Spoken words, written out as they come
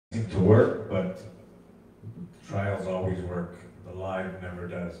to work, but trials always work. The live never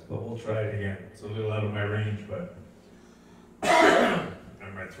does. But we'll try it again. It's a little out of my range, but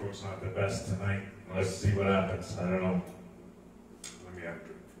and my throat's not the best tonight. Let's see what happens. I don't know. Let me have a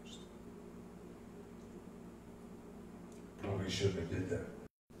drink first. Probably shouldn't have did that.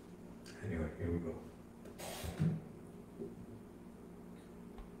 Anyway, here we go.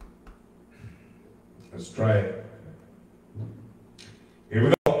 Let's try it. Here we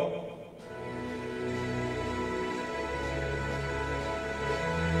go.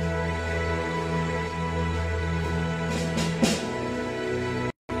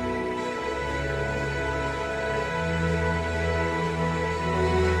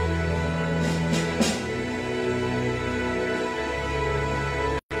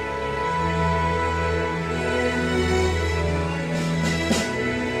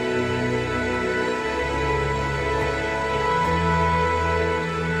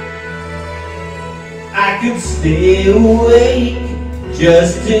 I could stay awake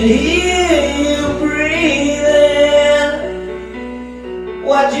just to hear you breathing.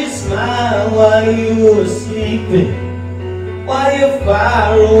 Watch you smile while you were sleeping, while you're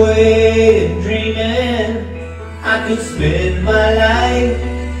far away and dreaming. I could spend my life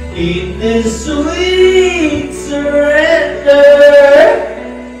in this sweet surrender.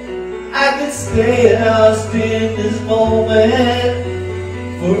 I could stay lost in this moment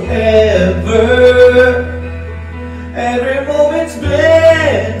forever. Every moment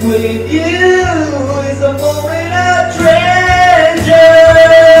spent with you is a moment of treasure.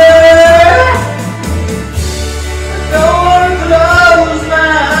 I don't wanna close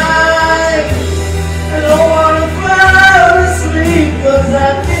my eyes, I don't wanna fall asleep, 'cause I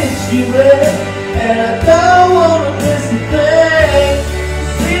miss you, babe, and I don't wanna miss a thing.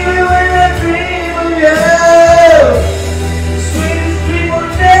 See me when I dream of you.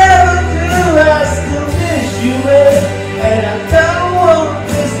 I still miss you, babe, and I don't want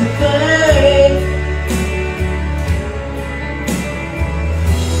to miss a thing.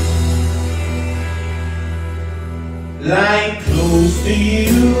 Lying close to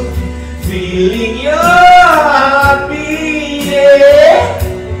you, feeling your heart beating,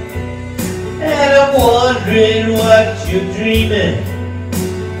 and I'm wondering what you're dreaming,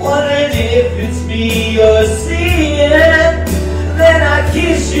 wondering if it's me you're seeing. Then I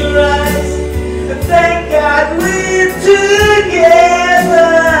kiss your eyes, and thank God we're together.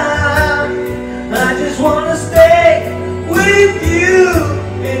 I just wanna stay with you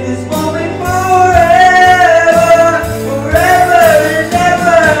in this moment forever, forever and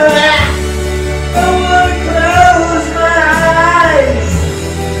ever. Don't wanna close my eyes,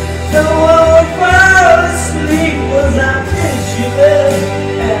 don't wanna fall asleep, 'cause I miss you, babe,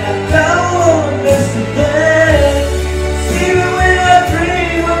 and I don't wanna miss a thing. See me when I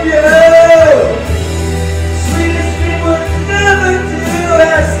dream of you. Sweetest dream would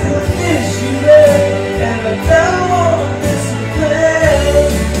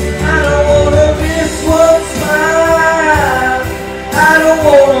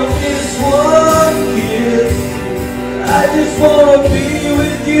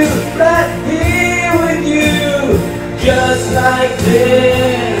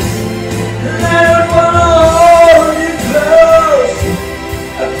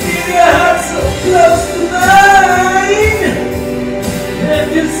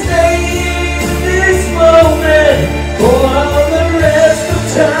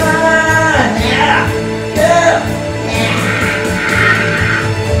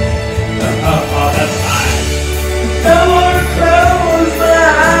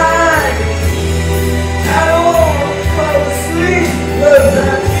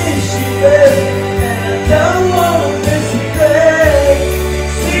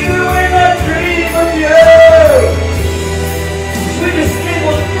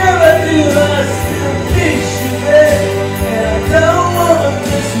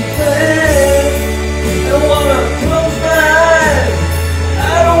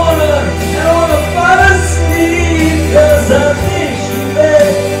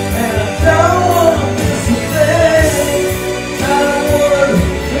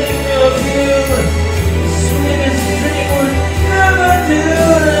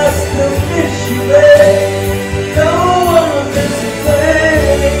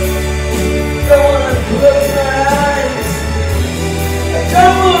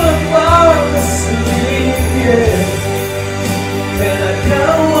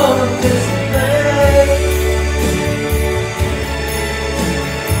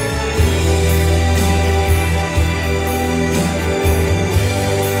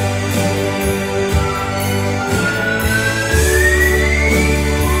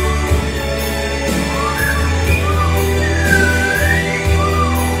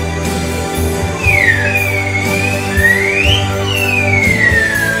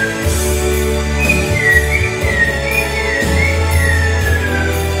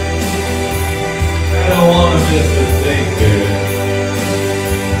was just a thing, dude.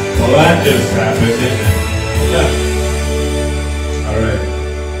 Well, that just happened, didn't it? Yeah. All right.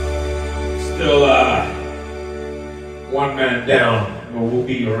 Still, one man down, but we'll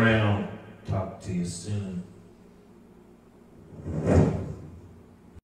be around. Talk to you soon.